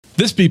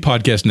This B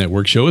Podcast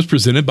Network show is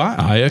presented by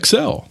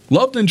IXL.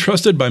 Loved and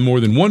trusted by more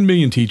than 1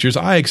 million teachers,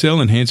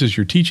 IXL enhances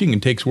your teaching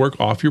and takes work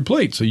off your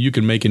plate so you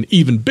can make an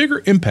even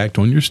bigger impact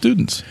on your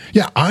students.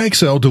 Yeah,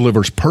 IXL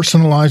delivers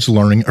personalized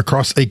learning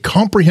across a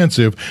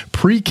comprehensive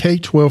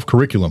pre-K-12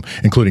 curriculum,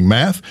 including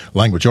math,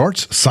 language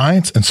arts,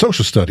 science, and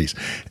social studies,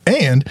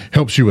 and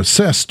helps you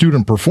assess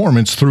student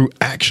performance through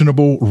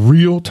actionable,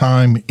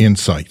 real-time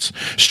insights.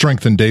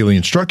 Strengthen daily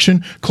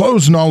instruction,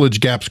 close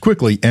knowledge gaps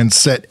quickly, and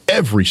set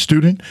every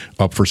student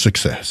up for success.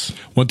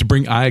 Want to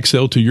bring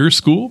IXL to your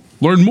school?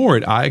 Learn more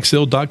at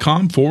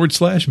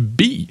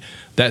IXL.com/B.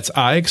 That's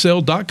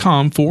IXL.com/BE.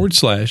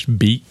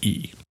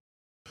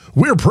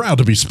 We're proud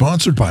to be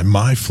sponsored by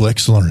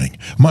MyFlex Learning.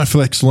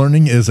 MyFlex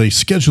Learning is a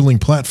scheduling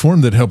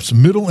platform that helps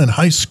middle and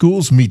high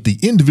schools meet the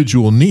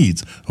individual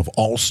needs of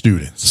all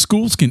students.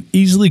 Schools can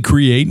easily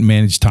create and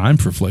manage time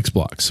for flex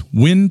blocks,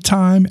 win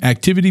time,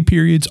 activity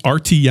periods,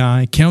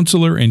 RTI,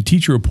 counselor and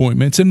teacher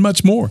appointments, and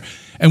much more.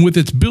 And with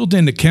its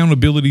built-in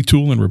accountability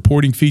tool and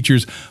reporting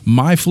features,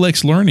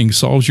 MyFlex Learning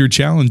solves your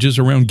challenges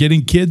around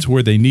getting kids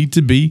where they need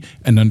to be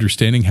and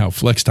understanding how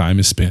flex time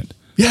is spent.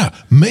 Yeah,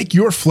 make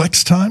your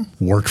flex time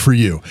work for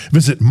you.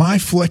 Visit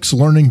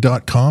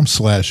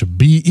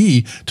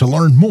myflexlearning.com/BE to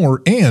learn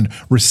more and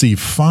receive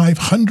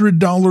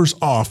 $500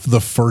 off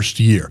the first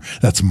year.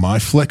 That's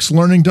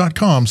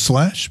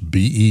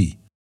myflexlearning.com/BE.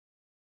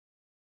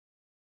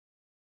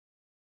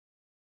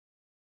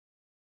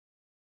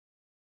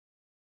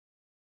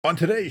 On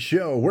today's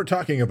show, we're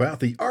talking about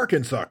the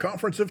Arkansas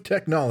Conference of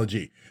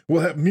Technology.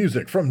 We'll have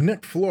music from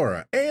Nick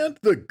Flora and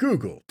the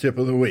Google Tip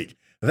of the Week.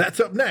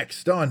 That's up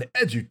next on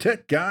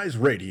EduTech Guys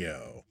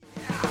Radio.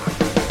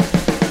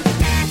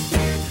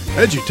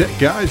 EduTech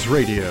Guys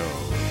Radio.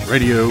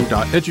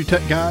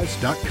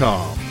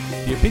 Radio.edutechguys.com.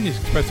 The opinions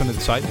expressed under the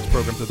site and its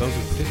programs are those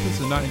of participants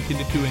and not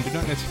intended to and do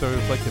not necessarily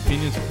reflect the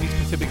opinions of any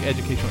specific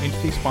educational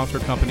entity, sponsor,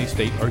 company,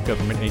 state, or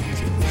government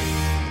agency.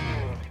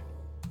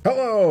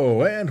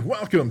 Hello and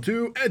welcome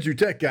to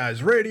EduTech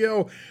Guys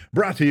Radio,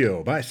 brought to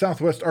you by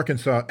Southwest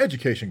Arkansas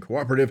Education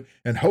Cooperative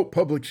and Hope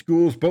Public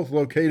Schools, both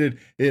located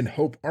in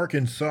Hope,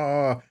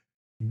 Arkansas.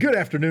 Good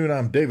afternoon,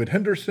 I'm David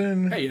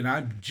Henderson. Hey, and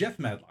I'm Jeff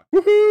Madlock.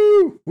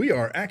 Woohoo! We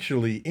are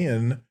actually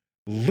in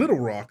Little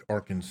Rock,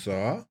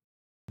 Arkansas,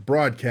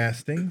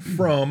 broadcasting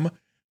from,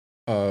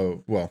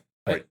 an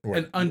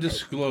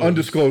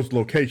undisclosed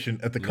location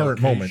at the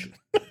current moment.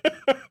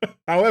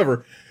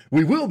 However,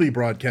 we will be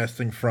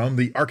broadcasting from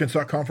the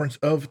Arkansas Conference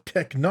of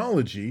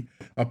Technology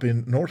up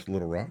in North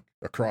Little Rock,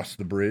 across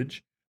the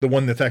bridge, the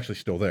one that's actually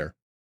still there.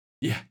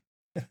 Yeah.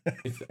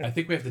 I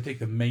think we have to take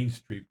the Main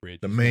Street Bridge.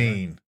 The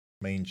main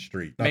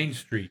street. Main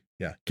Street.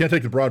 Yeah. Can't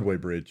take the Broadway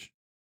Bridge.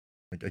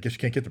 I guess you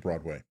can't get to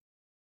Broadway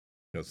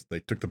because they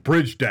took the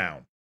bridge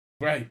down.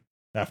 Right.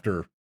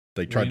 After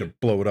they tried to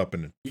blow it up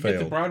and it failed.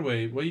 Get to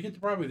Broadway. Well, you get to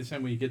Broadway the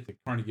same way you get to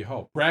Carnegie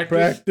Hall.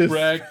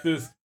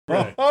 Practice.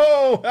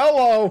 Oh,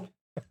 hello.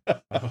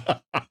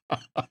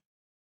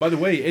 By the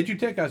way,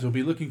 EduTech Guys will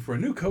be looking for a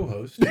new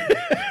co-host.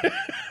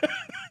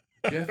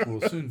 Jeff will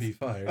soon be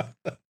fired.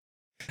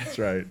 That's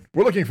right.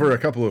 We're looking for a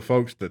couple of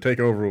folks to take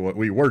over what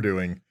we were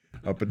doing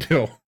up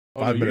until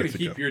 5 minutes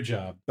ago. Keep your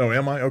job. Oh,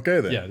 am I? Okay,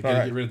 then. Yeah, you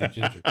gotta get rid of the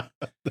ginger.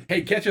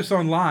 Hey, catch us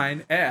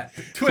online at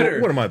Twitter.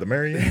 So, what am I, the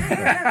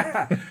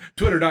Marianne?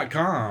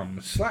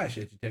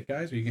 Twitter.com/EduTech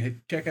Guys. Or you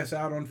can check us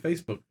out on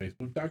Facebook,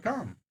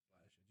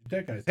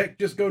 Facebook.com/EduTech Guys. Heck,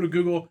 just go to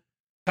Google,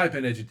 type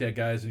in EduTech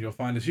Guys, and you'll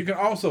find us. You can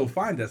also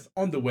find us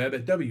on the web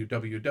at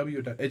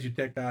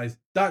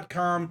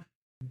www.edutechguys.com.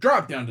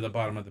 Drop down to the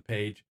bottom of the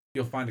page.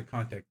 You'll find a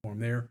contact form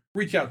there.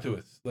 Reach out to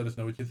us. Let us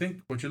know what you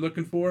think, what you're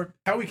looking for,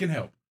 how we can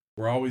help.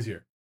 We're always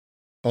here.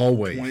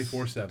 Always.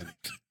 24/7.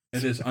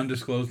 In this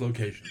undisclosed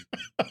location.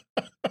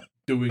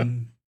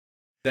 Doing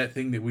that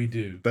thing that we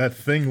do. That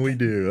thing we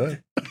do.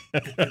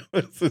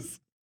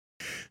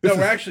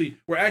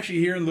 We're actually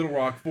here in Little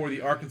Rock for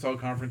the Arkansas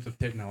Conference of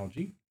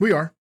Technology. We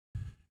are.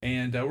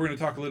 And we're going to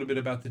talk a little bit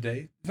about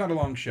today. It's not a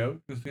long show.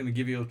 I'm just going to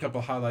give you a couple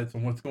of highlights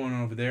on what's going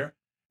on over there.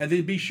 And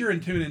then be sure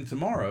and tune in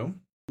tomorrow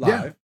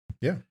live.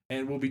 Yeah.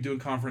 And we'll be doing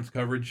conference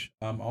coverage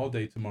all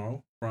day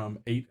tomorrow from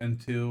 8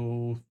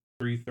 until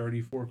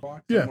 3:30, 4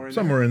 o'clock.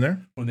 Somewhere in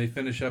there. When they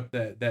finish up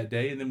that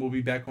day. And then we'll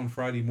be back on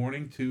Friday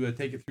morning to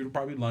take it through to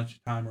probably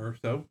lunchtime or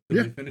so.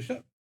 They finish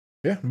up.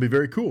 Yeah, it'll be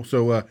very cool.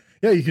 So,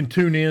 you can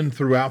tune in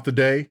throughout the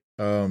day.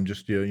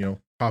 Just,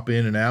 pop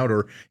in and out,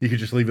 or you could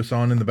just leave us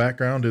on in the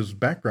background as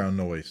background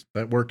noise.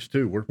 That works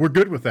too. We're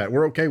good with that.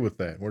 We're okay with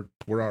that. We're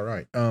all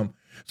right.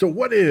 So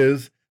what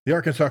is the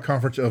Arkansas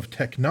Conference of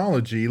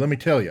Technology? Let me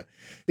tell you,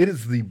 it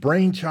is the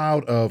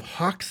brainchild of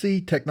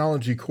Hoxie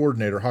Technology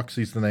Coordinator.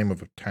 Hoxie's the name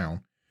of a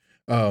town.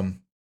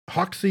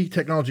 Hoxie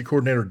Technology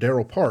Coordinator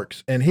Daryl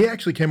Parks, and he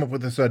actually came up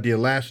with this idea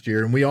last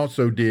year, and we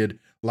also did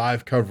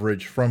live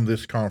coverage from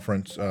this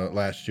conference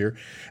last year.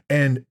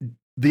 And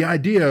the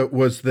idea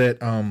was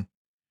that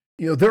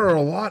there are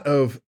a lot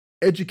of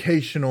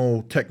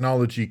educational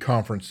technology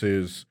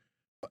conferences,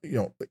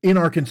 in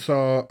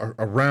Arkansas,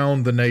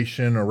 around the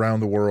nation, around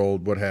the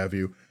world, what have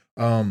you.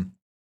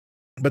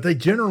 But they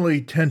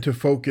generally tend to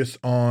focus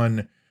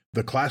on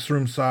the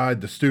classroom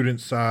side, the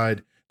student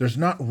side. There's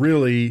not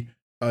really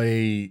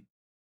a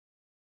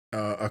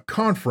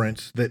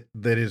conference that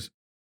is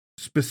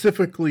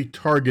specifically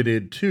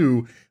targeted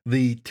to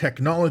the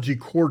technology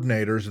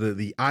coordinators,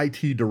 the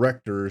IT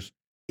directors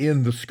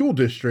in the school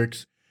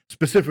districts,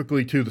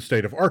 specifically to the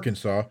state of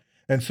Arkansas.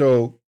 And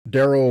so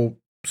Daryl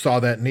saw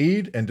that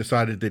need and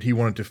decided that he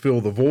wanted to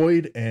fill the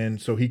void.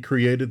 And so he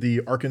created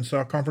the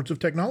Arkansas Conference of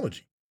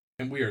Technology.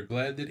 And we are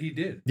glad that he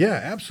did. Yeah,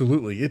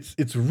 absolutely.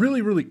 It's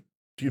really, really,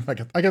 dude,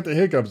 I got the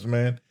hiccups,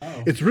 man.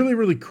 Oh. It's really,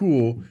 really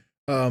cool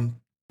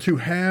to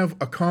have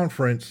a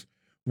conference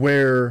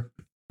where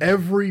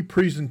every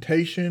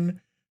presentation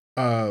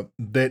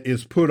that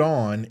is put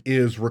on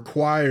is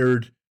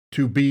required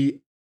to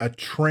be a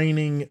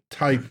training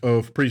type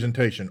of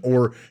presentation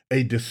or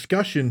a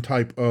discussion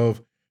type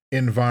of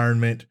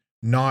environment,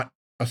 not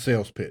a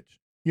sales pitch.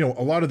 You know,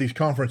 a lot of these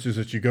conferences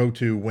that you go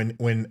to,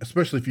 when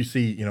especially if you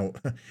see, you know,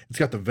 it's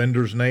got the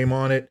vendor's name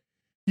on it,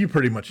 you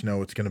pretty much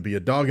know it's going to be a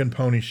dog and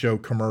pony show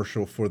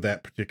commercial for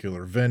that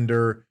particular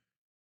vendor.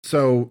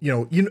 So, you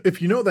know,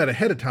 if you know that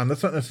ahead of time,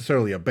 that's not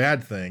necessarily a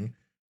bad thing.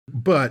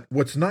 But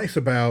what's nice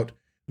about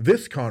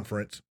this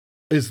conference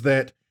is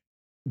that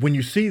when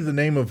you see the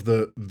name of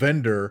the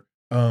vendor,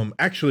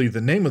 actually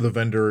the name of the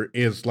vendor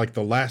is like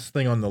the last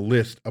thing on the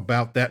list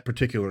about that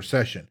particular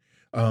session.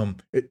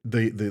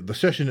 The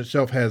session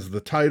itself has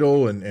the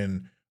title,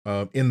 and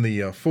in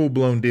the full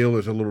blown deal,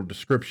 there's a little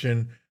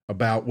description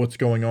about what's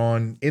going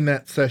on in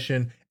that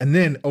session. And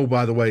then, oh,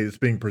 by the way, it's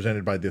being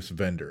presented by this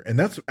vendor. And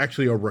that's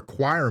actually a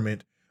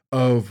requirement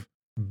of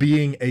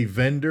being a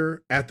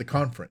vendor at the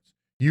conference.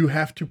 You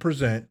have to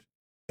present,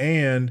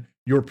 and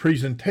your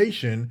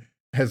presentation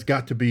has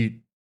got to be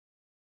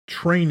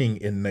training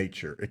in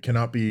nature. It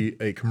cannot be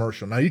a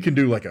commercial. Now, you can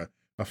do like a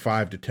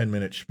 5 to 10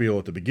 minute spiel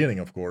at the beginning,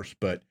 of course,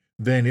 but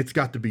then it's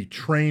got to be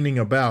training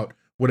about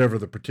whatever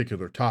the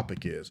particular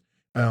topic is.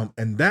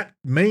 And that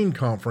main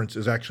conference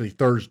is actually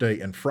Thursday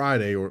and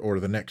Friday, or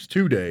the next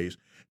 2 days.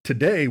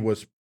 Today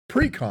was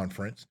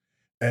pre-conference,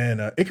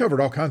 and it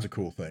covered all kinds of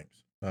cool things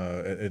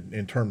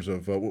in terms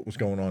of what was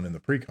going on in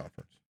the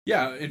pre-conference.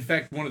 Yeah, in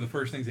fact, one of the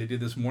first things they did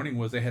this morning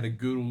was they had a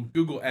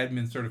Google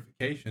admin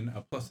certification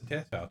plus a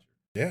test voucher.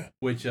 Yeah.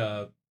 Which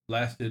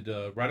lasted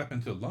right up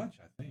until lunch,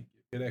 I think.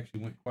 It actually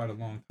went quite a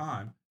long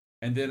time.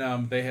 And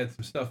then they had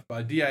some stuff.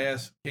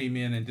 DIS came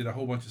in and did a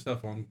whole bunch of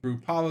stuff on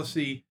group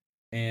policy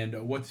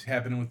and what's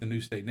happening with the new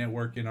state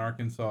network in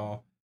Arkansas,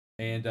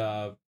 and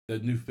the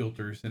new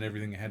filters and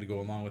everything that had to go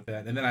along with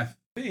that. And then I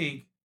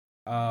think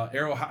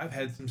ARCoT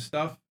had some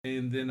stuff,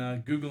 and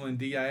then Google and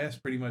DIS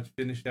pretty much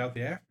finished out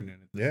the afternoon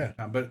at the same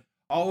time. But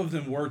all of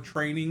them were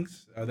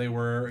trainings. They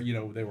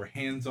were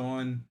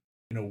hands-on,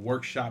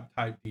 workshop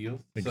type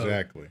deals.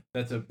 Exactly.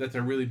 So that's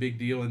a really big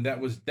deal, and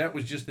that was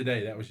just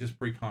today. That was just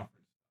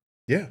pre-conference.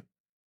 Yeah.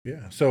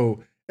 Yeah.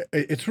 So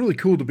it's really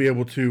cool to be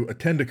able to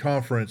attend a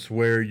conference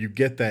where you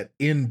get that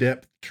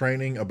in-depth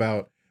training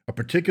about a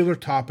particular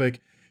topic.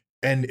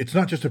 And it's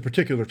not just a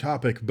particular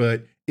topic,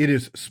 but it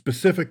is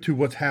specific to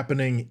what's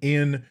happening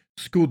in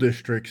school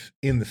districts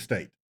in the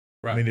state.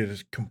 Right. I mean, it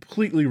is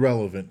completely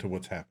relevant to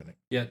what's happening.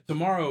 Yeah.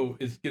 Tomorrow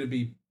is going to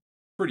be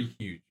pretty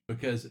huge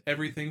because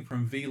everything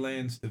from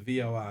VLANs to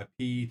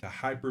VoIP to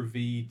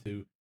Hyper-V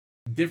to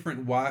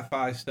different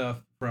Wi-Fi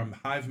stuff, from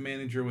Hive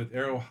Manager with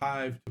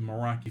ArrowHive to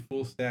Meraki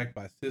Full Stack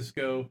by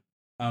Cisco.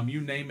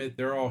 You name it,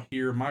 they're all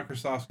here.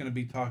 Microsoft's going to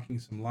be talking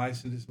some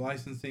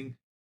licensing.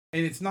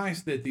 And it's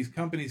nice that these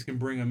companies can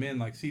bring them in,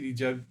 like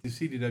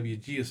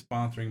CDWG is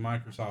sponsoring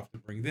Microsoft to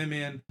bring them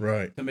in,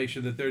 right, to make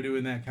sure that they're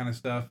doing that kind of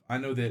stuff. I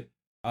know that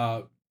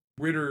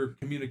Ritter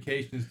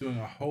Communication is doing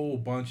a whole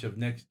bunch of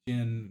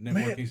next-gen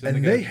networking stuff.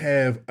 And they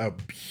have a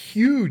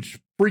huge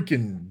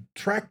freaking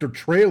tractor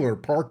trailer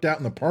parked out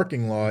in the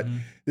parking lot. Mm-hmm.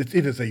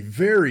 It is a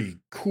very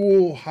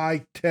cool,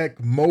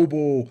 high-tech,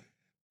 mobile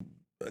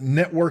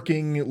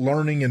networking,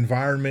 learning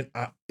environment.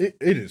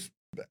 It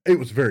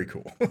was very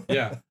cool.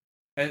 Yeah.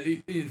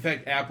 And in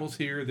fact, Apple's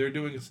here. They're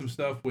doing some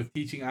stuff with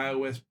teaching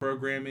iOS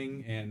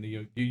programming, and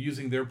you're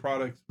using their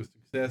products with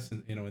success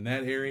in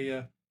that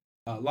area.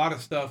 A lot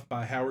of stuff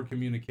by Howard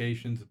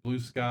Communications, Blue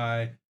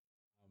Sky,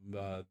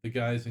 the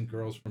guys and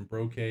girls from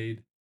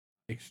Brocade,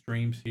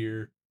 Extreme's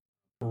here,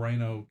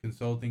 Pereno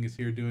Consulting is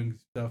here doing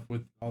stuff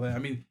with all that. I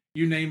mean,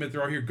 you name it,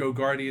 they're all here. Go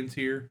Guardian's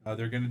here.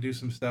 They're going to do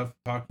some stuff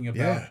talking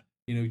about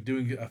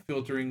doing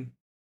filtering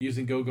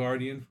using Go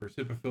Guardian for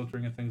SIPA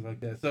filtering and things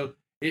like that. So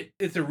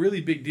it's a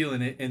really big deal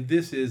in it, and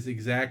this is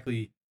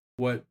exactly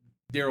what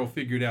Daryl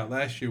figured out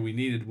last year we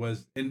needed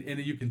was, and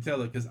you can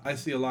tell it because I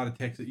see a lot of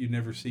techs that you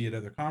never see at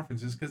other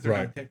conferences because they're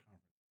not tech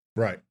conferences.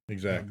 Right,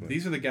 exactly.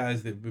 These are the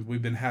guys that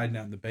we've been hiding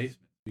out in the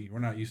basement. We're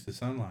not used to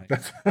sunlight.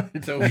 That's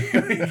right. So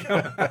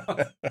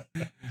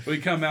we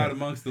come out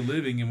amongst the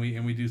living and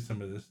we do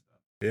some of this stuff.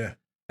 Yeah.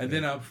 And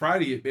then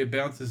Friday it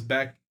bounces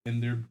back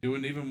and they're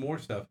doing even more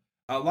stuff.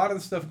 A lot of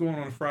the stuff going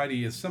on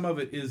Friday is, some of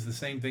it is the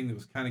same thing that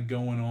was kind of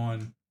going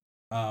on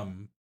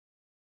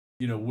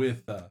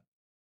with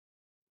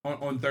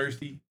on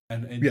Thursday,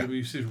 and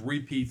we see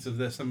repeats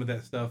of some of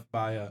that stuff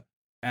by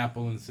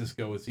Apple and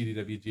Cisco with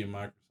CDWG and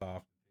Microsoft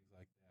and things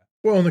like that.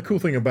 Well, and the cool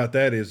thing about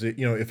that is that,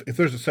 if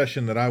there's a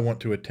session that I want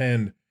to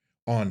attend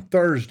on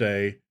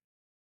Thursday,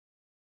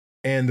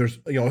 and there's,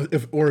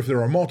 if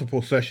there are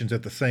multiple sessions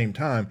at the same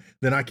time,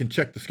 then I can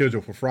check the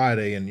schedule for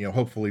Friday and,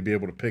 hopefully be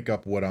able to pick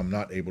up what I'm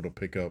not able to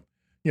pick up,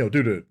 due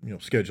to,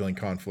 scheduling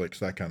conflicts,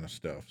 that kind of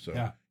stuff. So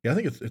Yeah. I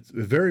think it's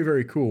very,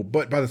 very cool.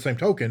 But by the same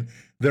token,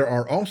 there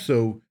are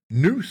also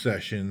new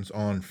sessions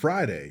on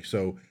Friday.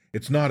 So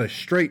it's not a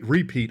straight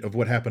repeat of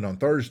what happened on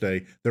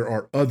Thursday. There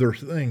are other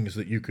things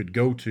that you could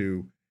go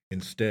to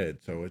instead.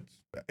 So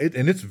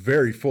it's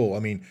very full. I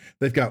mean,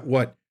 they've got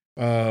what,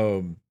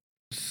 7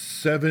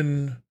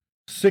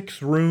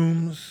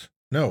 rooms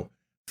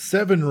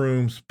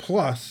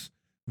plus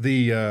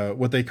the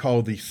what they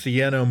call the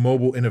Sienna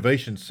Mobile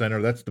Innovation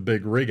Center. That's the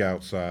big rig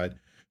outside.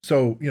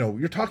 So,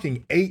 you're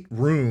talking 8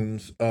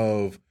 rooms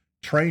of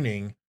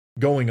training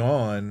going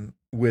on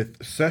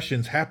with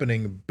sessions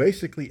happening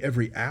basically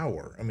every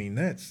hour. I mean,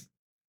 that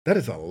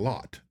is a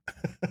lot.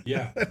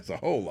 Yeah. That's a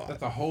whole lot.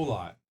 That's a whole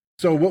lot.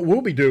 So what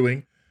we'll be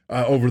doing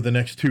over the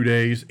next 2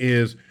 days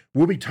is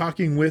we'll be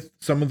talking with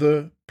some of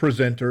the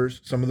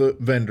presenters, some of the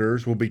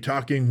vendors. We'll be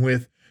talking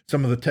with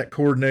some of the tech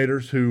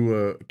coordinators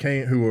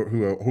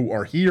who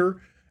are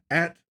here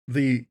at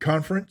the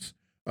conference,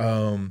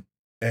 and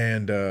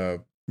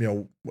we'll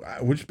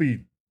just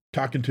be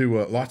talking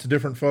to lots of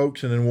different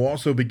folks, and then we'll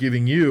also be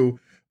giving you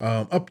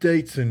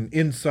updates and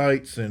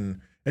insights,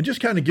 and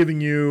just kind of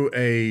giving you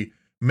a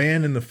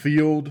man in the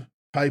field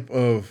type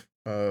of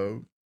I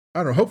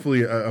don't know,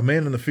 hopefully a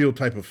man in the field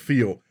type of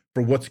feel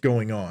for what's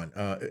going on.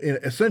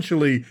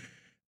 Essentially,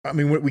 I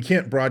mean, we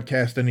can't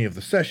broadcast any of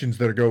the sessions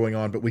that are going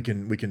on, but we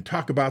can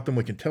talk about them.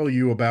 We can tell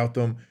you about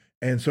them.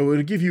 And so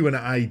it'll give you an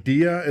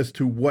idea as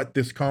to what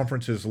this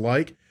conference is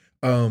like.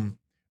 And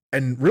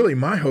really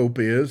my hope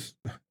is,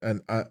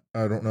 and I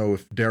don't know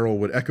if Daryl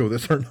would echo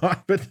this or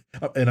not, but,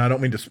 and I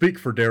don't mean to speak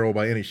for Daryl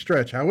by any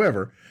stretch.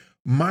 However,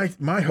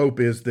 my hope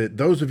is that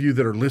those of you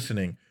that are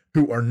listening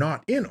who are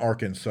not in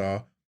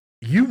Arkansas,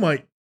 you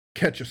might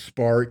catch a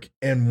spark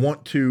and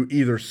want to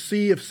either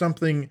see if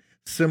something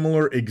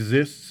similar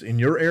exists in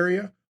your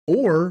area,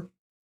 or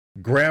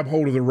grab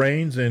hold of the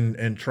reins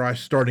and try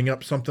starting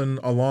up something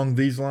along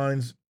these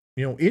lines,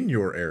 in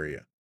your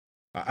area.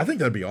 I think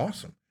that'd be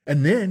awesome.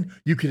 And then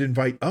you could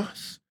invite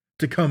us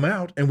to come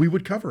out and we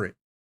would cover it.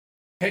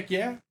 Heck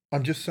yeah.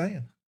 I'm just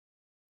saying.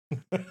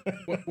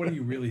 What are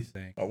you really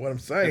saying? What I'm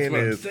saying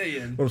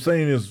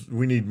is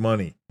we need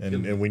money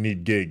and we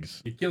need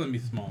gigs. You're killing me,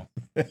 Small.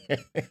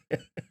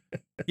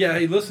 Yeah,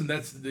 hey, listen,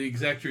 that's the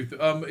exact truth.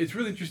 It's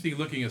really interesting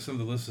looking at some of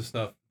the list of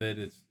stuff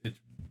that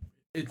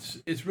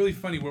it's really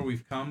funny where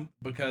we've come,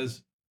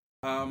 because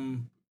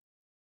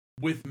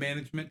with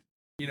management,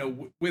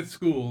 with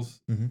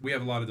schools, we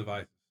have a lot of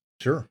devices.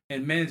 Sure.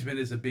 And management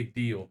is a big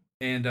deal.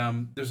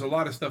 And there's a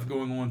lot of stuff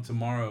going on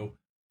tomorrow.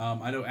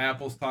 I know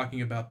Apple's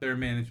talking about their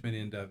management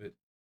end of it.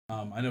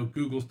 I know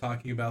Google's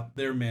talking about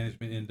their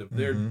management end of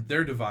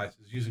their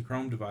devices, using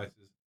Chrome devices.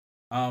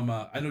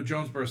 I know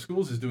Jonesboro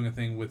Schools is doing a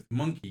thing with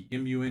Munki,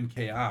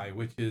 MUNKI,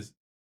 which is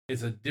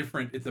it's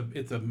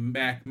a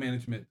Mac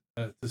management,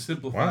 it's a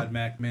simplified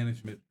Mac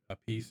management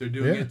piece. They're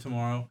doing it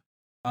tomorrow.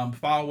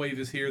 FileWave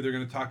is here. They're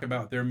going to talk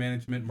about their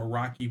management.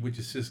 Meraki, which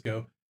is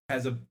Cisco,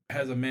 has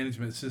a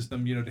management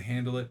system, to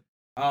handle it.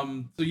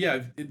 So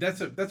yeah,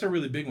 that's a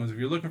really big one. If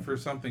you're looking for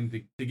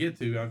something to get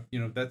to,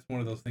 that's one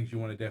of those things you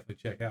want to definitely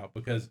check out,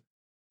 because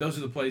those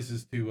are the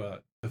places to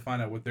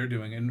find out what they're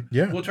doing. And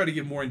we'll try to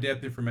give more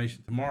in-depth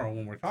information tomorrow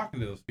when we're talking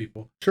to those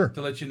people. Sure.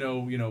 To let you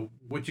know,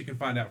 what you can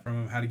find out from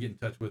them, how to get in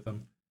touch with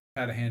them,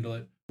 how to handle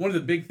it. One of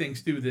the big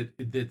things too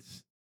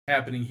that's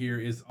happening here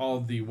is all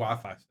the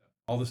Wi-Fi stuff.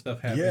 All the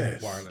stuff happening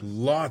with wireless.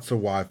 Lots of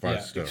Wi-Fi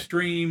stuff.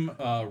 Extreme,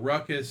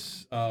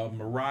 Ruckus,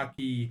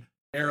 Meraki,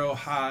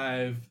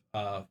 ArrowHive.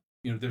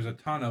 There's a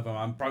ton of them.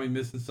 I'm probably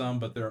missing some,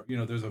 but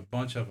there's a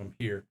bunch of them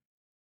here.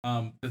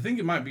 The thing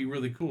that might be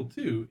really cool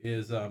too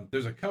is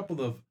there's a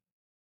couple of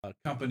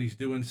companies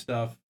doing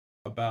stuff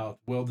about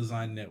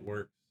well-designed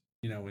networks,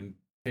 and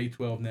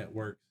K-12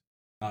 networks.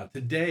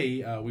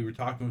 Today, we were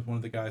talking with one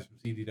of the guys from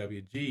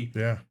CDWG,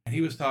 and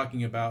he was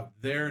talking about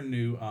their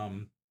new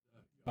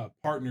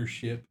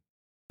partnership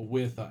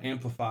with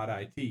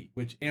Amplified IT,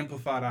 which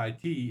Amplified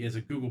IT is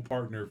a Google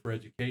partner for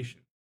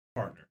education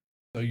partner.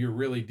 So you're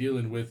really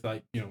dealing with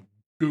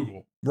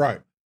Google.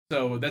 Right.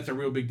 So that's a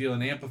real big deal.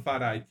 And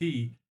Amplified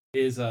IT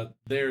is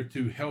there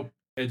to help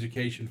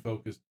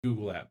education-focused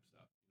Google app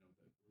stuff.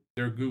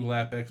 They're Google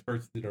app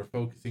experts that are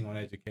focusing on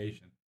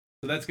education.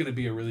 So that's going to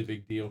be a really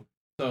big deal.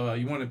 So if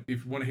you want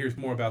to hear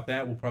more about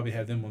that, we'll probably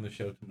have them on the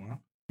show tomorrow.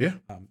 Yeah.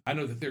 I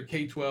know that their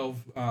K-12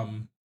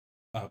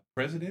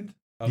 president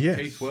of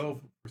K-12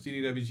 for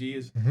CDWG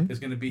is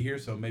going to be here,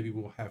 so maybe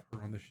we'll have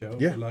her on the show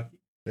if we're lucky.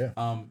 Yeah.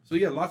 So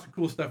yeah, lots of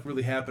cool stuff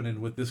really happening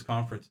with this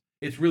conference.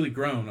 It's really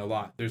grown a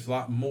lot. There's a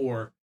lot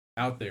more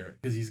out there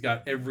because he's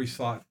got every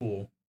slot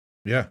full.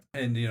 Yeah.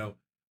 And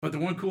but the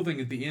one cool thing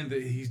at the end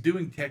that he's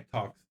doing tech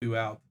talks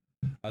throughout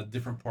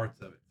different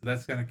parts of it. So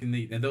that's kind of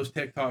neat. And those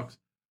tech talks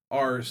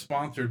are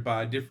sponsored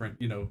by different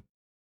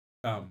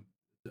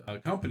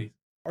companies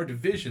are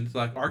divisions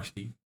like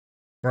ARCoT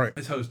Right.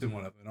 is hosting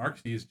one of them. And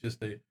ARCoT is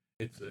just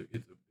it's a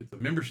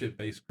membership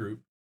based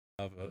group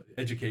of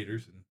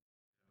educators and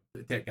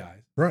tech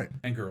guys, Right.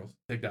 and girls,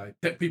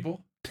 tech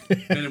people,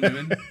 men and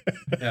women.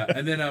 Yeah,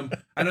 and then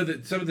I know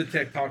that some of the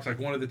tech talks, like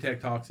one of the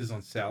tech talks is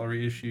on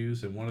salary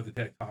issues, and one of the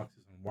tech talks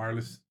is on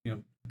wireless,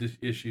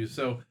 issues.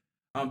 So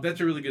that's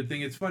a really good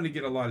thing. It's fun to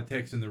get a lot of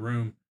techs in the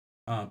room,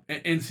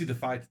 and see the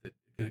fights that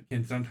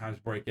can sometimes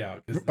break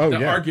out, because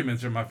the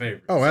arguments are my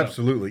favorite. Oh, so,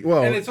 absolutely.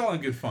 Well, and it's all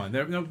in good fun.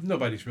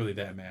 Nobody's really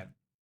that mad,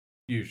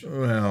 usually.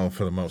 Well,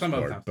 for the most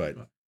part, but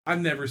I've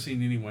never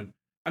seen anyone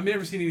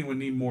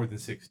need more than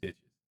 6 stitches.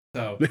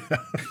 So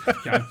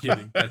I'm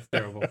kidding. That's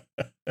terrible.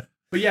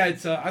 But yeah,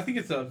 it's I think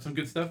it's some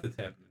good stuff that's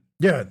happening.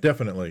 Yeah,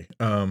 definitely.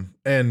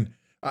 And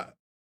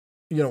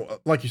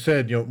like you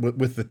said,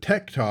 with the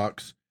tech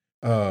talks,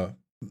 I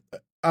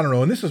don't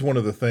know. And this is one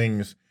of the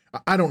things,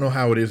 I don't know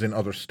how it is in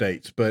other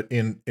states, but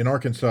in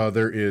Arkansas,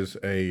 there is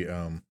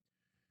there's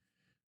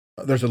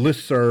a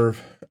listserv,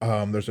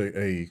 there's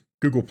a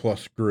Google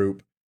Plus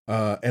group,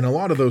 and a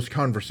lot of those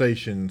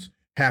conversations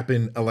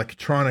happen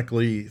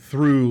electronically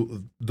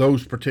through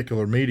those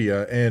particular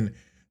media. And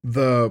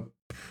the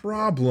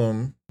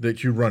problem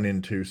that you run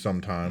into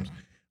sometimes,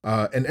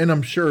 and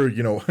I'm sure,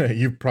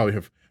 you probably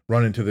have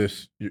run into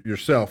this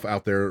yourself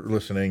out there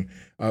listening,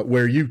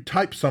 where you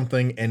type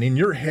something and in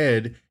your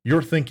head,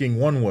 you're thinking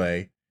one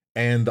way,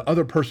 and the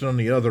other person on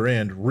the other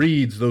end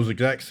reads those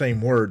exact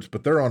same words,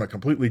 but they're on a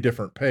completely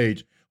different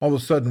page. All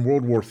of a sudden,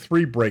 World War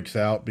III breaks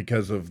out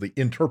because of the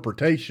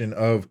interpretation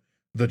of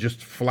the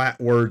just flat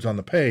words on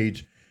the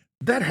page.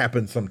 That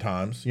happens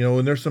sometimes,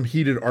 and there's some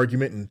heated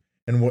argument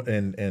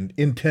and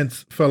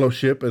intense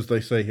fellowship, as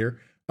they say here.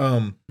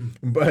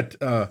 But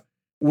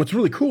what's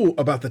really cool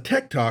about the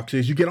tech talks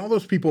is you get all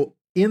those people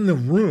in the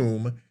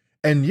room,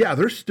 and yeah,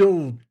 there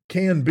still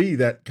can be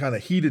that kind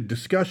of heated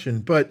discussion.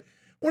 But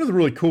one of the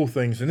really cool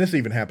things, and this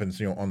even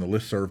happens, on the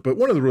listserv, but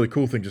one of the really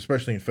cool things,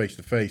 especially in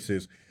face-to-face,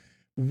 is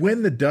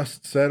when the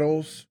dust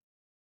settles,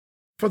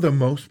 for the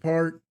most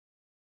part,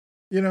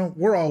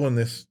 we're all in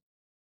this.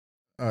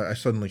 I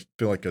suddenly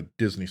feel like a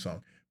Disney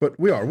song, but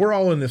we're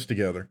all in this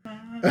together.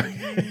 That's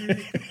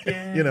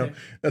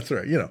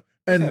right.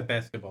 And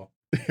basketball.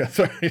 That's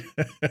right.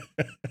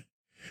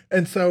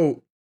 And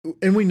so,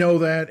 and we know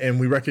that,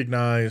 and we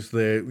recognize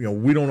that,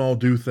 we don't all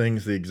do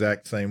things the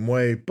exact same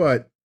way,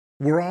 but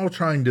we're all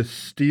trying to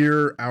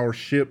steer our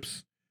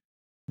ships,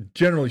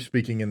 generally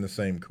speaking, in the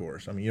same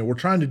course. I mean, we're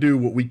trying to do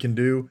what we can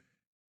do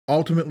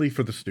ultimately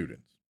for the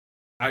students.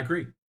 I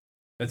agree.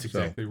 That's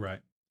exactly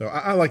right. So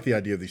I like the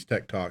idea of these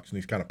tech talks and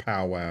these kind of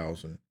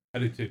powwows. And I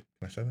do too.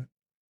 Can I say that?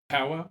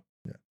 Powwow?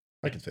 Yeah,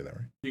 I can say that,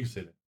 right? You can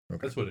say that. Okay.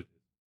 That's what it is.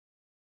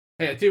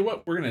 Hey, I tell you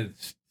what, we're going to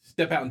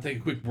step out and take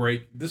a quick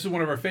break. This is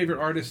one of our favorite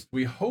artists.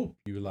 We hope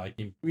you like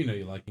him. We know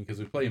you like him because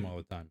we play him all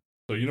the time.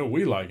 So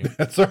we like him.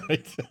 That's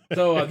right.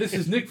 So this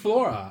is Nick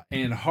Flora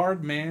and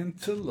Hard Man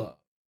to Love.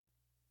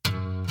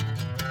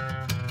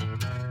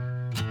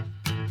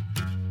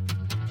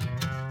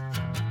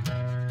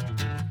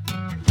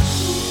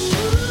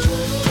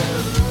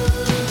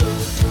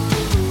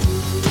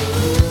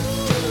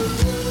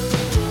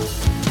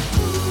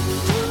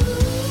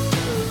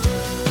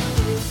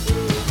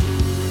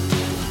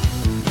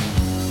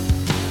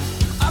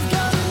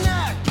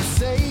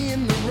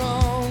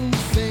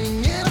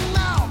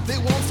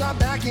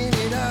 Backing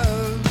it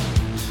up.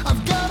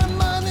 I've got a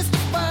mind that's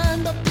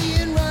defined by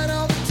being right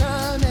all the time.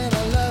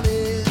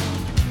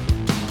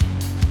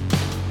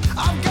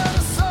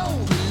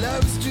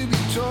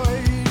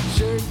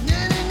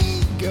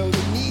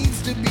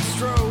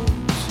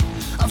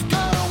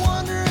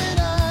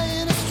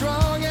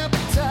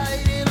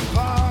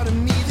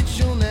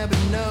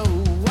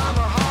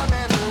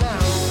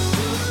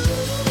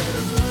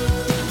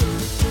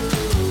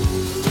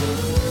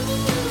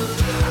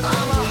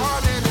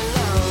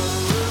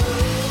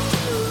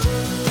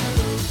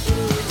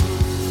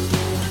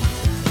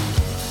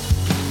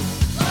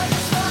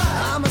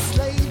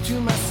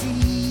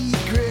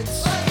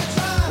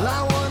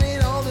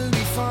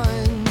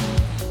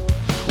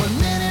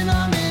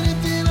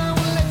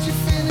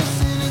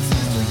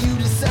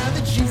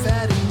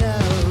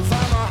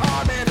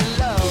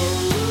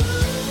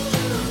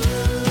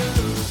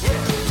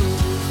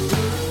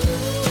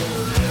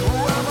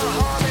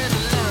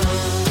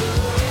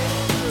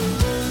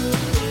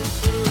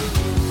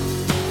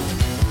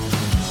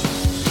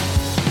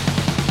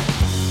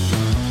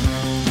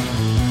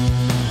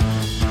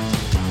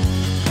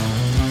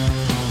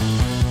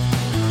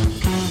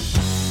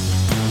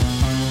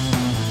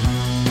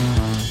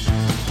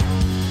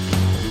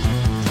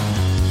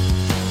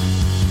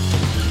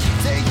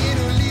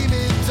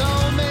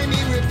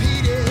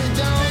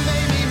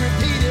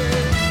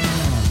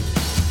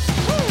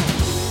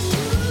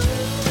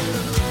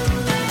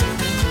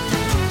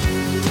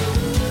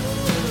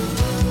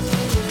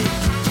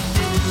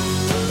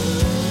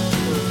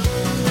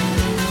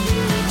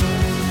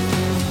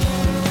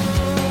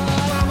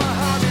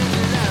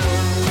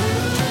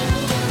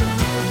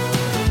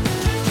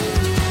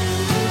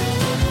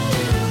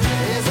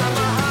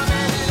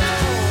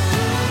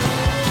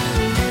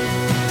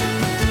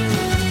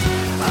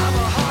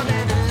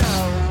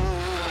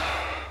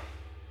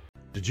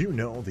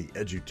 well, the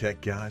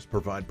EduTech guys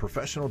provide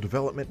professional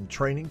development and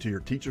training to your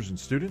teachers and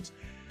students.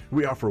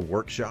 We offer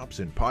workshops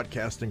in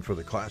podcasting for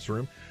the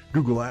classroom,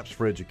 Google Apps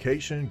for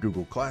education,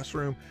 Google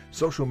Classroom,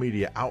 social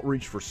media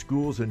outreach for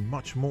schools, and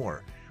much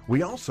more.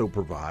 We also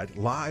provide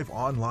live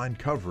online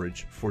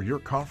coverage for your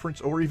conference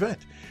or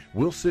event.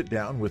 We'll sit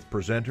down with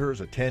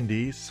presenters,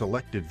 attendees,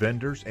 selected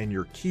vendors, and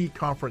your key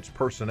conference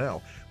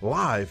personnel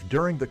live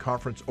during the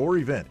conference or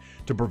event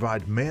to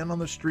provide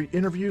man-on-the-street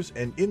interviews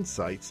and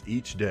insights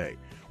each day.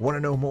 Want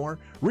to know more?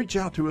 Reach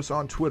out to us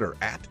on Twitter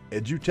at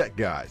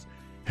EduTechGuys.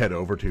 Head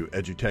over to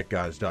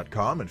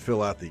edutechguys.com and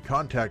fill out the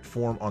contact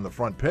form on the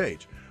front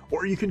page.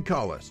 Or you can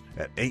call us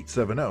at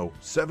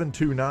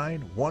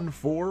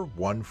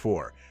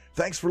 870-729-1414.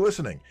 Thanks for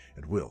listening,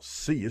 and we'll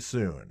see you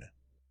soon.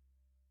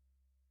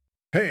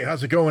 Hey,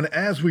 how's it going?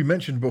 As we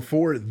mentioned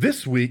before,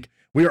 this week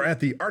we are at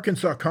the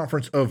Arkansas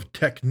Conference of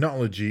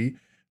Technology.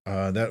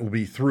 That will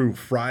be through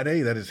Friday.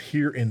 That is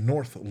here in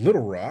North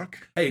Little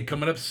Rock. Hey,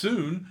 coming up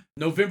soon,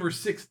 November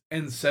 6th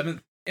and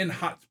 7th in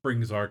Hot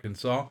Springs,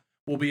 Arkansas.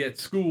 We'll be at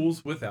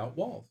Schools Without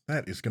Walls.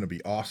 That is going to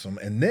be awesome.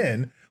 And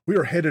then we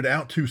are headed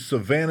out to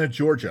Savannah,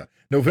 Georgia,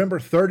 November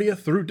 30th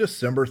through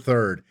December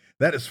 3rd.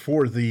 That is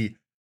for the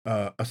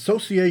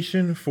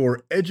Association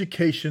for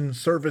Education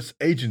Service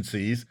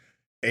Agencies,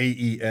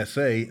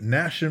 AESA,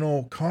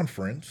 National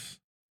Conference.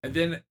 And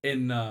then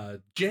in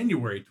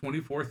January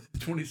 24th to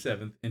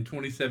 27th in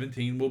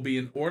 2017, we'll be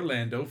in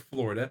Orlando,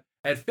 Florida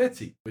at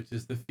FETSI, which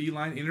is the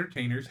Feline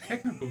Entertainers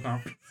Technical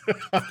Conference.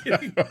 I'm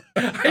kidding.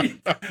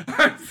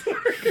 I'm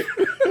sorry.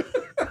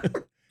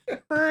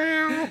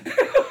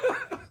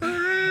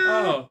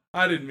 Oh,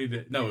 I didn't mean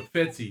to. No,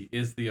 FETSI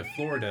is the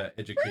Florida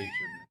Education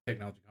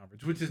Technology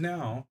Conference, which is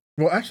now.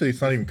 Well, actually,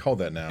 it's not even called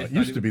that now. It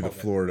used to be the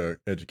Florida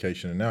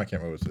Education, and now I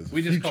can't remember what it says.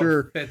 We just call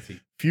it FETSI.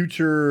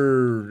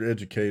 Future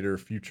Educator,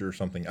 Future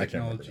something. I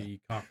can't remember. Technology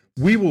Conference.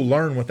 We will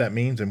learn what that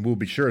means, and we'll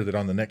be sure that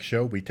on the next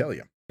show we tell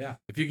you. Yeah,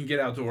 if you can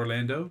get out to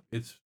Orlando,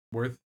 it's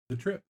worth the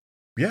trip.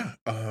 Yeah,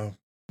 I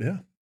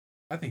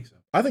think so.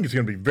 I think it's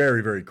going to be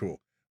very, very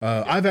cool.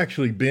 I've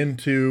actually been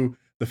to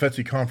the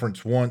FETSI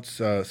conference once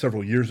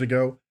several years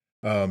ago,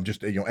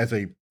 just as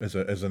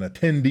an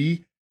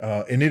attendee,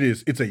 and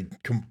it's a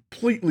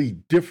completely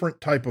different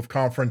type of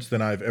conference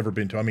than I've ever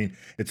been to. I mean,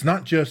 it's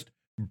not just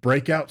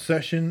breakout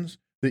sessions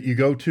that you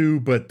go to,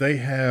 but they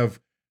have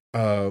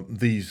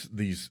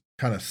these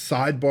kind of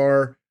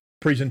sidebar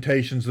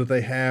presentations that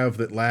they have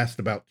that last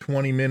about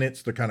 20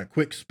 minutes. They're kind of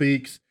quick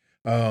speaks.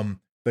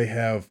 They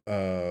have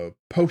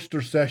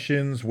poster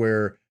sessions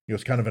where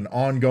it's kind of an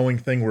ongoing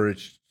thing where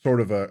it's sort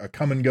of a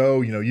come and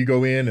go. You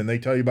go in and they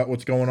tell you about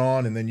what's going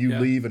on, and then you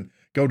leave and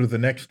go to the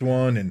next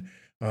one. And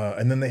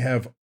then they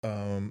have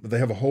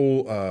a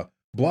whole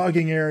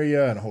blogging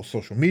area and a whole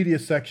social media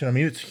section. I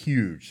mean, it's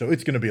huge. So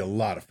it's going to be a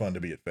lot of fun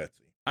to be at FETSI.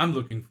 I'm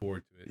looking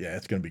forward to it. Yeah,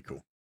 it's going to be cool.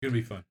 It's going to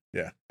be fun.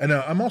 Yeah. And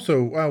I'm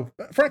also,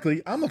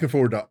 frankly, I'm looking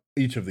forward to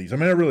each of these. I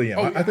mean, I really am.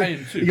 I think, I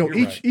am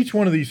too. Each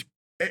one of these,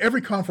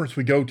 every conference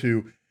we go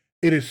to,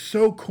 it is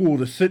so cool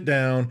to sit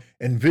down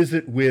and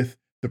visit with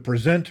the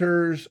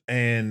presenters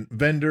and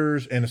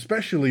vendors, and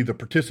especially the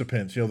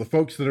participants, the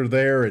folks that are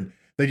there, and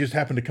they just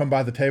happen to come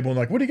by the table and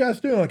like, what are you guys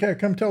doing? Like, hey,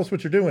 come tell us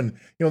what you're doing.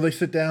 They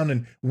sit down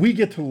and we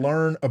get to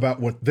learn about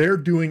what they're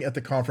doing at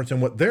the conference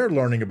and what they're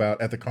learning about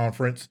at the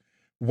conference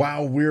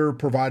while we're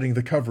providing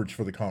the coverage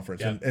for the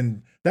conference. Yeah.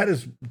 And that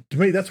is, to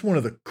me, that's one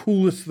of the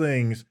coolest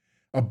things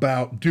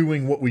about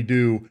doing what we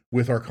do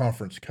with our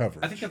conference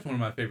coverage. I think that's one of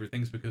my favorite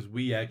things because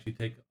we actually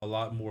take a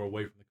lot more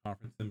away from the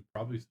conference than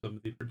probably some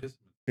of the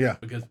participants. Yeah.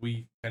 Because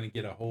we kind of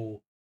get a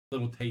whole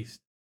little taste,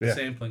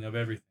 sampling of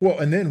everything. Well,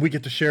 and then we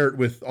get to share it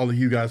with all of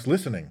you guys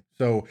listening.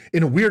 So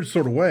in a weird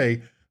sort of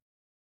way,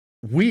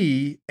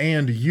 we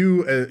and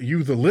you,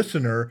 the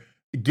listener,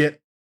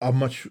 get a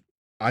much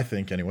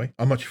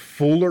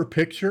fuller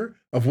picture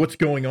of what's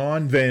going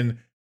on than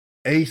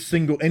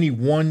any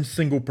one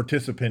single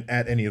participant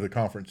at any of the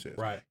conferences.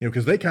 Right.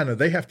 Because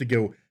they have to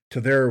go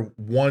to their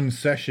one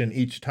session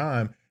each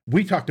time.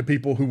 We talk to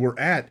people who were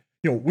at,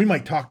 we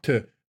might talk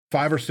to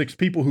 5 or 6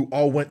 people who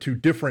all went to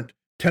different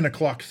 10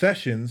 o'clock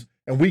sessions,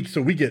 and we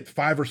get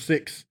 5 or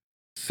 6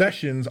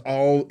 sessions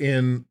all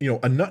in,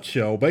 a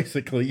nutshell,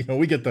 basically.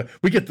 We get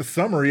the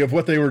summary of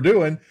what they were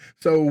doing.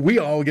 So we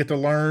all get to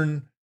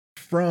learn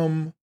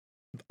from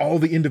all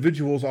the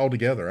individuals all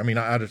together. I mean,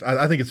 I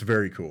think it's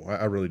very cool.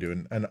 I really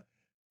do. And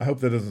I hope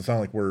that doesn't sound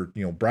like we're,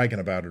 bragging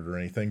about it or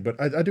anything, but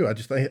I do. I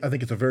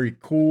think it's a very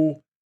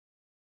cool,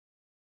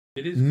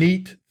 it is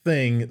neat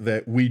thing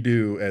that we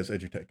do as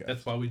EduTech guys.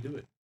 That's why we do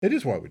it. It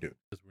is why we do it.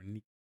 Because we're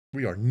neat.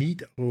 We are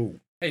neat. Oh.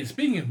 Hey,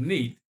 speaking of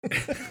neat,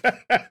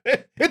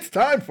 it's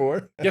time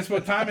for. Guess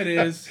what time it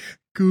is?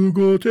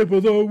 Google Tip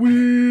of the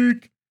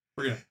Week.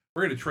 We're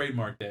gonna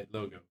trademark that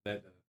logo.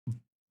 That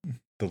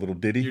the little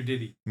ditty. Your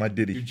ditty. My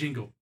ditty. Your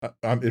jingle.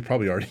 It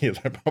probably already is.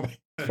 I'm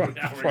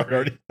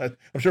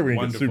sure we're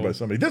gonna get sued by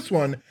somebody. This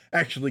one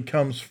actually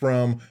comes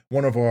from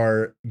one of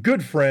our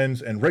good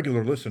friends and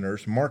regular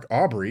listeners, Mark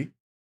Aubrey,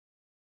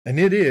 and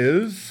it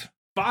is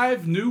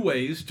 5 new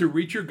ways to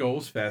reach your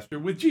goals faster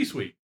with G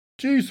Suite.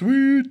 G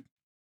Suite.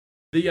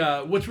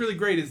 The what's really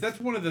great is that's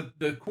one of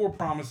the core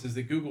promises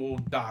that Google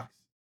Docs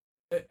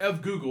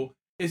of Google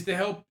is to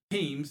help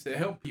teams, to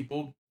help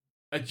people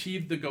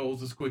achieve the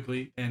goals as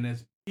quickly and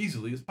as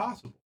easily as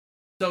possible.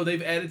 So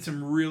they've added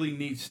some really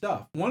neat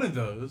stuff. One of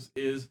those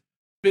is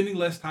spending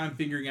less time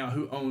figuring out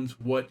who owns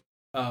what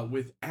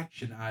with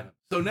action items.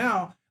 So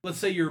now, let's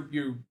say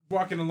you're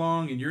walking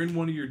along and you're in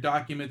one of your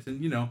documents,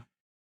 and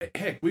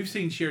heck, we've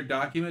seen shared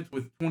documents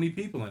with 20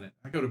 people in it.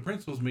 I go to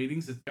principals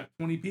meetings; it's got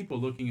 20 people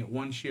looking at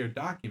one shared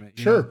document.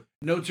 Sure,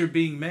 notes are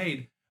being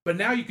made, but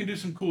now you can do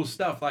some cool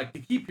stuff like to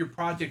keep your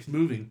projects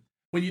moving.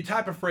 When you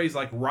type a phrase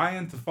like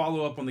Ryan to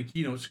follow up on the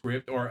keynote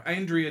script or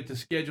Andrea to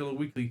schedule a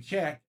weekly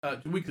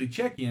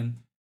check-in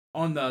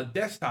on the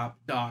desktop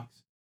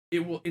docs,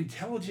 it will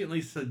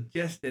intelligently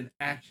suggest an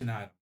action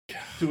item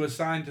to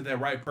assign to that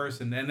right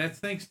person, and that's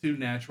thanks to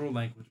natural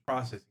language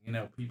processing,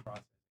 NLP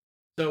processing.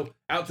 So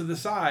out to the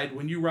side,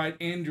 when you write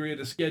Andrea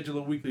to schedule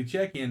a weekly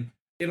check-in,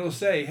 it'll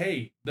say,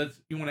 "Hey,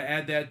 you want to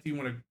add that? Do you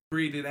want to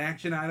create an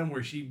action item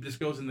where she just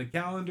goes in the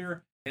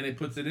calendar and it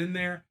puts it in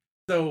there?"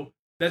 So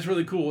that's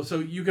really cool. So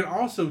you can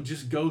also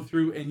just go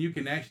through and you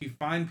can actually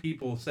find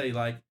people, say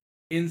like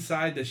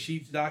inside the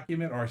Sheets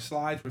document or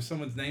slides where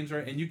someone's names are,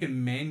 and you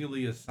can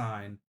manually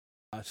assign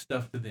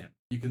stuff to them.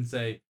 You can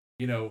say,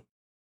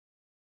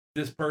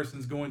 this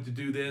person's going to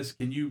do this.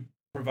 Can you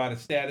provide a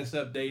status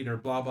update or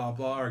blah, blah,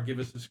 blah, or give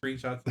us some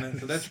screenshots of that?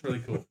 So that's really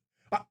cool.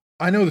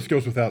 I know this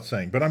goes without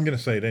saying, but I'm going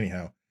to say it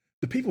anyhow.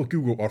 The people at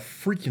Google are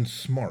freaking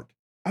smart.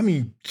 I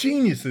mean,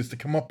 geniuses to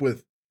come up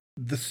with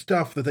the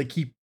stuff that they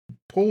keep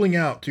pulling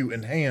out to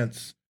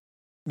enhance,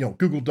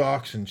 Google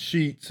Docs and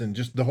Sheets and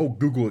just the whole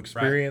Google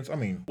experience. Right.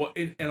 I mean, well,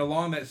 and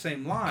along that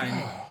same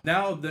line,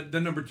 now the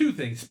number 2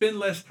 thing: spend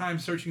less time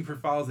searching for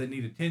files that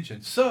need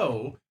attention.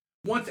 So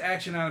once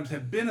action items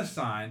have been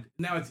assigned,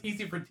 now it's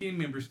easy for team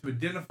members to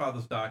identify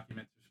those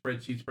documents,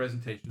 spreadsheets,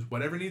 presentations,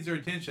 whatever needs their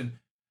attention.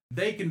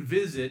 They can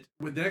visit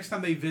the next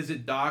time they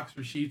visit Docs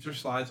or Sheets or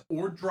Slides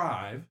or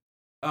Drive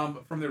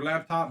from their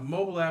laptop,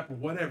 mobile app, or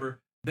whatever.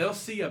 They'll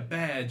see a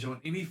badge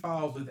on any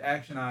files with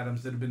action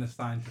items that have been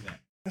assigned to them.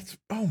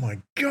 Oh my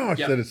gosh,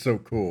 That is so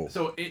cool.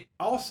 So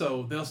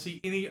they'll see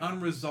any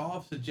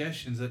unresolved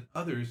suggestions that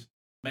others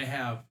may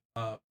have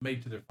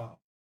made to their file.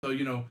 So,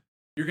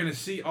 you're going to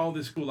see all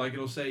this cool, like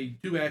it'll say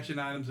 2 action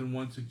items and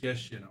 1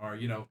 suggestion, or,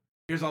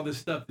 here's all this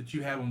stuff that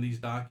you have on these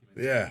documents.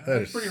 Yeah,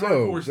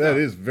 that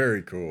is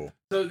very cool.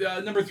 So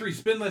number 3,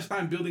 spend less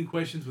time building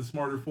questions with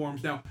smarter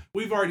forms. Now,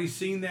 we've already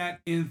seen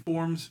that in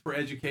forms for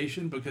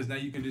education, because now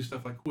you can do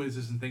stuff like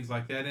quizzes and things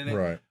like that in it.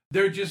 Right.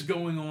 They're just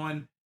going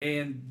on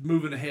and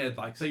moving ahead.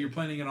 Like, say you're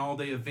planning an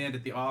all-day event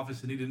at the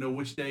office and need to know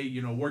which day,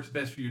 works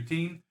best for your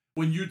team.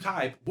 When you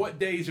type, "What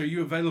days are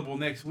you available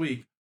next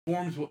week?"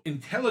 forms will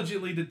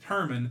intelligently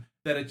determine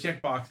that a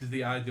checkbox is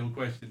the ideal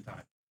question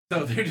type.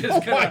 So they're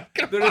just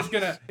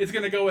it's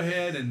gonna go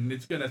ahead and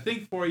it's gonna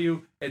think for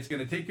you. It's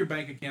gonna take your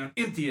bank account,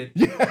 empty it,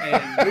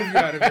 and move you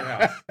out of your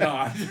house.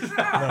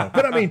 No,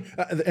 but I mean,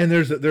 and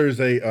there's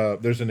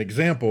an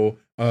example.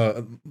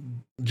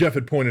 Jeff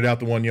had pointed out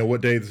the one,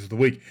 what day this is the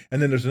week,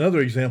 and then there's another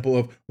example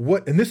of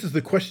and this is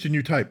the question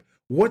you type: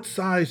 what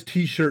size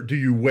T-shirt do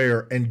you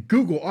wear? And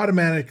Google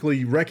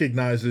automatically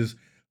recognizes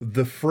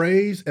the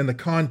phrase and the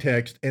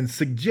context and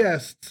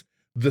suggests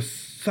the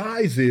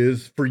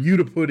sizes for you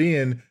to put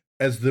in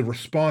as the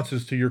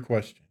responses to your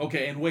question.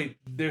 Okay, and wait,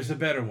 there's a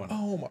better one.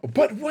 Oh my!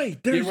 But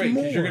wait, there's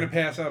more. You're going to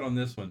pass out on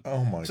this one.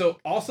 Oh my! So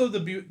also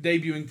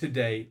debuting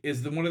today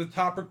is one of the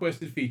top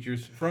requested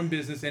features from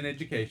business and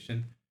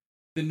education: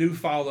 the new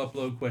file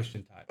upload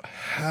question type.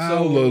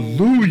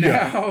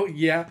 Hallelujah! So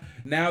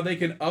now they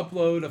can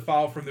upload a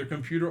file from their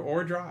computer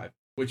or drive,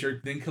 which are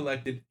then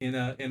collected in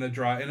a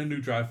new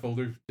drive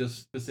folder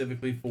just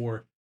specifically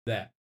for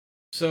that.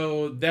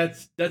 So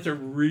that's a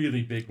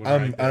really big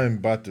one. I'm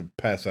about to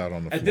pass out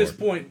on the floor. At this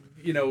point,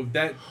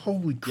 that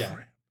holy crap.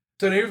 Yeah.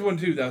 So here's one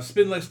too, though.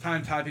 Spend less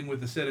time typing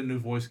with a set of new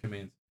voice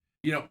commands.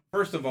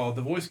 First of all,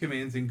 the voice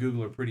commands in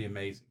Google are pretty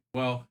amazing.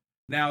 Well,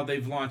 now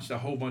they've launched a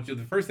whole bunch of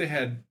first they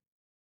had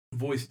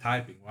voice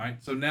typing,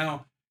 right? So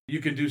now you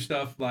can do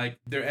stuff like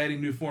they're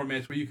adding new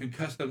formats where you can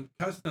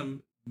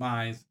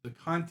customize the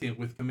content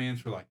with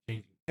commands for like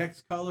changing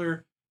text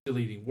color,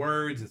 deleting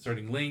words,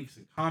 inserting links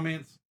and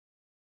comments.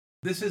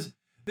 This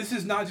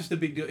is not just a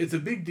big deal. It's a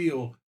big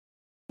deal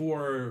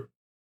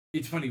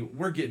it's funny,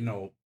 we're getting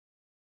old.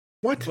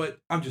 What? But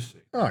I'm just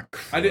saying. Oh,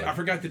 I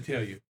forgot to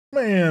tell you.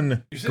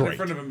 Man. You're sitting in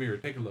front of a mirror.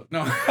 Take a look.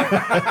 No.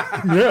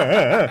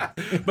 Yeah.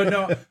 But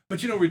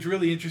it's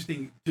really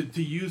interesting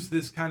to use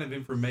this kind of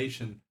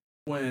information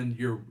when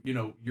you're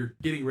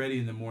getting ready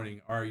in the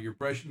morning, or you're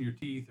brushing your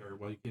teeth,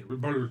 or you can't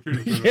brush your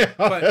teeth. Yeah,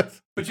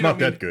 but not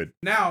that good.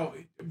 Now,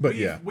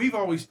 we've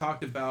always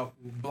talked about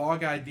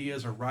blog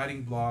ideas or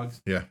writing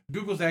blogs. Yeah.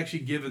 Google's actually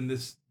given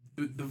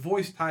the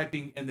voice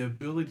typing and the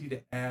ability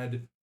to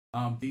add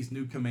these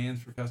new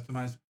commands for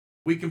customized.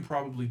 We can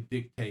probably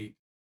dictate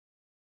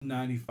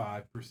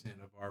 95%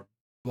 of our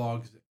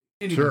blogs.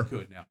 Anyone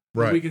could now.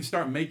 Right. We can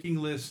start making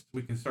lists.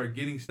 We can start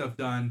getting stuff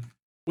done,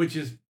 which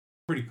is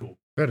pretty cool.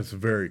 That is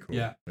very cool.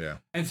 Yeah. Yeah.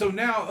 And so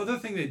now, other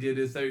thing they did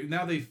is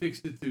they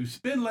fixed it to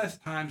spend less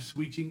time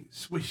switching.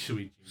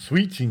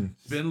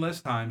 Spend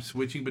less time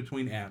switching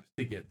between apps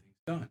to get things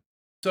done.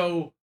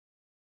 So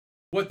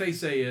what they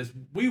say is,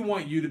 we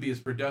want you to be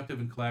as productive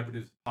and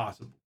collaborative as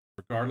possible,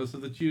 regardless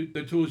of the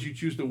tools you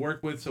choose to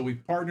work with. So we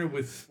partnered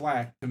with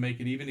Slack to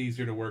make it even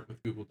easier to work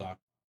with Google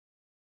Docs,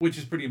 which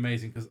is pretty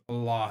amazing because a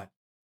lot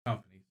of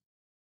companies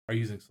are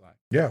using Slack.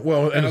 Yeah.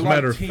 Well, and as a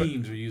matter of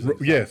teams are using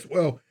Slack. Yes.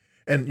 Well,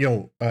 and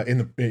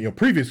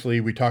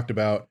previously we talked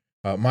about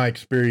my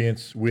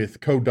experience with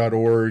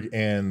code.org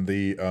and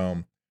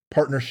the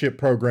partnership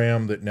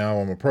program that now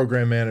I'm a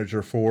program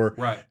manager for.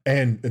 Right.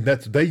 And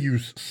they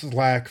use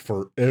Slack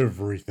for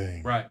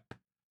everything. Right.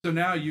 So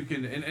now you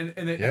can,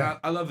 and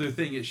I love their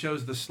thing. It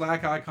shows the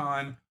Slack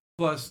icon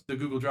plus the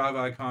Google Drive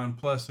icon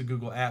plus the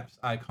Google Apps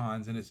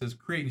icons, and it says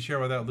create and share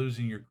without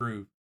losing your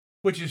groove,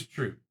 which is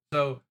true.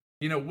 So,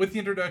 with the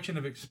introduction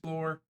of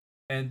Explore,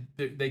 and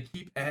they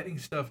keep adding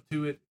stuff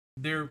to it,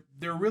 they're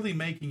really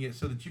making it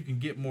so that you can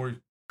get more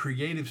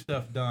creative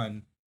stuff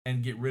done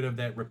and get rid of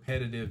that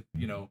repetitive,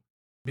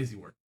 busy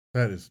work.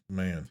 That is,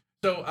 man.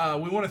 So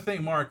we want to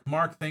thank Mark.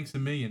 Mark, thanks a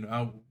million.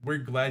 We're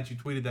glad you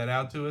tweeted that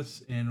out to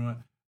us, and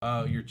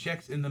your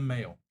check's in the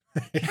mail.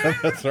 Yeah,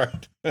 that's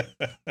right.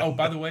 Oh,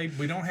 by the way,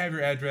 we don't have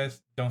your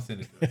address. Don't send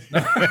it to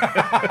us.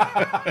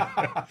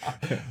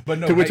 But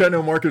no, to which I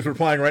know Mark is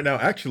replying right now.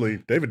 Actually,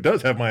 David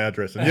does have my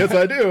address, and yes,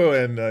 I do.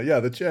 And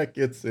the check,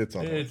 it's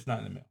on. It's not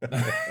in the mail.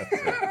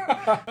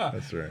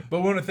 That's right. But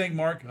we want to thank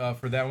Mark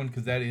for that one,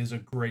 because that is a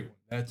great one.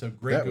 That's a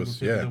great Google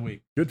tip of the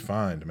week. Good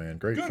find, man.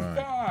 Good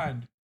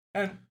find.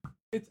 And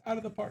it's out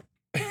of the park.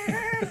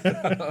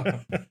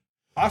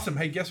 Awesome.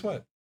 Hey, guess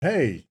what?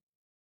 Hey.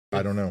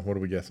 I don't know. What are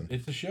we guessing?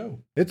 It's a show.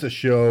 It's a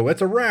show.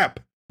 It's a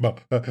rap. I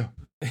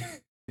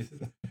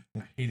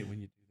hate it when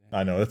you do that.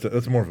 I know.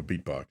 That's more of a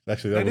beatbox.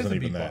 Actually, that wasn't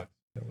even beatbox.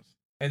 that.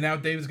 And now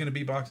David's going to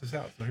beatbox us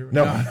out. So here we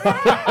go.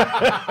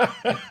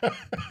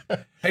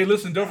 Hey,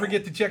 listen, don't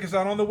forget to check us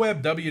out on the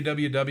web,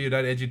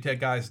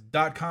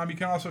 www.edutechguys.com. You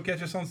can also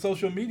catch us on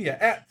social media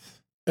at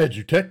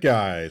Edutech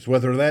Guys,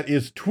 whether that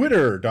is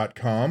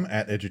twitter.com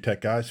at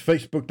Edutech Guys,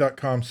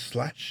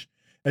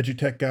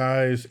 facebook.com/Edutech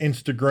Guys,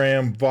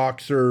 Instagram,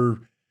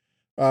 Voxer,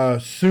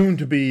 soon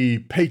to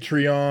be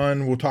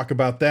Patreon. We'll talk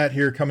about that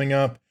here coming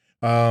up,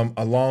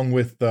 along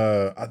with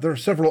there are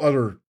several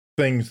other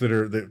things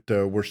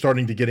that we're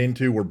starting to get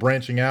into. We're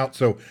branching out.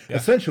 So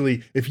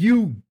essentially, if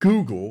you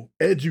Google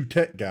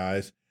Edutech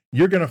Guys,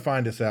 you're going to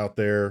find us out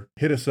there.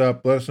 Hit us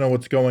up. Let us know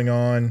what's going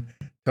on.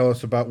 Tell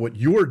us about what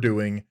you're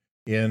doing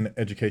in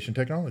education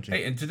technology.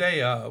 Hey, and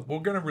today we're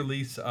going to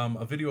release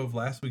a video of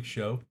last week's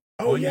show.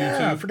 Oh, yeah,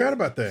 YouTube. I forgot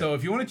about that. So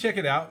if you want to check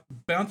it out,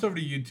 bounce over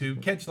to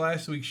YouTube, catch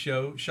last week's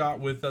show, shot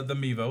with the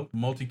Mevo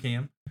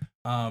multicam.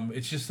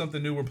 It's just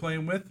something new we're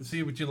playing with.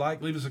 See what you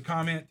like. Leave us a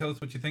comment. Tell us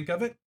what you think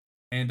of it,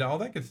 and all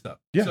that good stuff.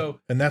 Yeah, so,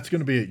 and that's going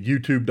to be at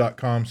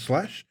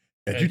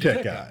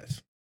youtube.com/Edutech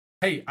Guys.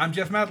 Hey, I'm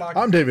Jeff Madlock.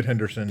 I'm David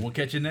Henderson. We'll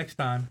catch you next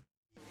time.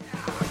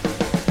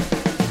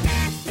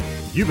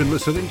 You've been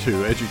listening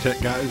to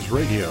Edutech Guys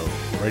Radio,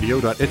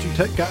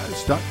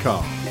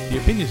 radio.edutechguys.com. The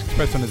opinions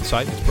expressed on the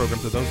site and its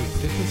programs are those of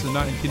participants and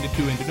not intended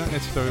to and do not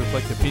necessarily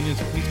reflect the opinions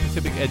of any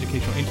specific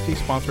educational entity,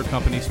 sponsor,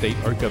 company, state,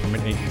 or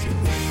government agency.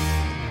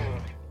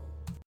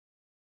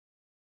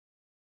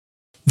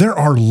 There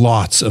are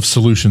lots of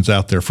solutions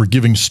out there for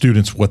giving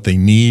students what they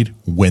need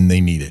when they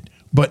need it.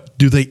 But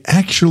do they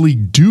actually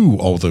do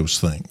all those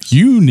things?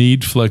 You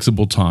need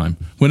flexible time.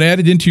 When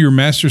added into your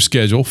master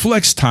schedule,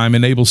 Flex Time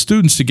enables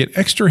students to get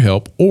extra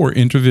help or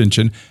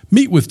intervention,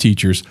 meet with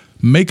teachers,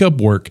 make up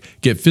work,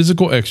 get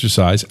physical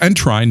exercise, and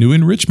try new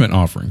enrichment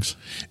offerings.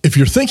 If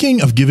you're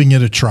thinking of giving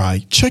it a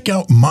try, check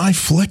out My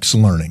Flex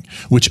Learning,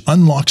 which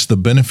unlocks the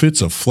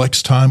benefits of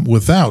Flex Time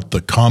without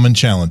the common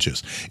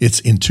challenges. Its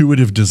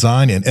intuitive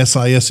design and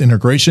SIS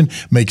integration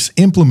makes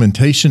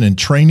implementation and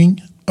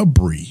training a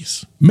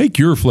breeze. Make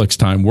your flex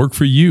time work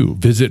for you.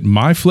 Visit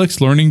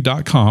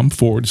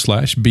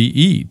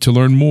myflexlearning.com/BE to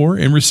learn more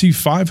and receive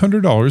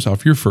 $500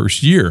 off your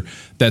first year.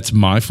 That's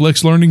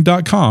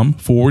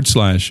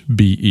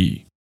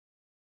myflexlearning.com/BE.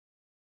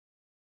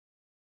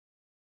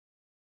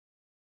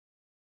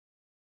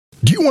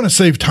 Do you want to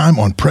save time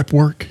on prep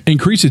work?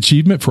 Increase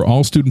achievement for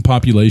all student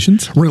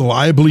populations?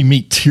 Reliably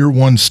meet Tier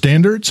 1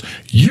 standards?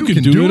 You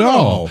can do it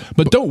all,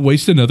 but don't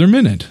waste another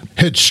minute.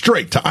 Head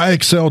straight to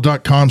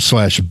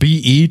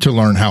IXL.com/BE to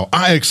learn how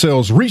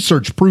IXL's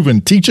research-proven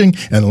teaching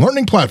and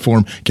learning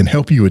platform can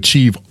help you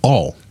achieve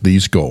all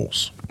these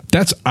goals.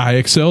 That's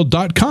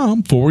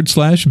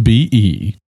IXL.com/BE.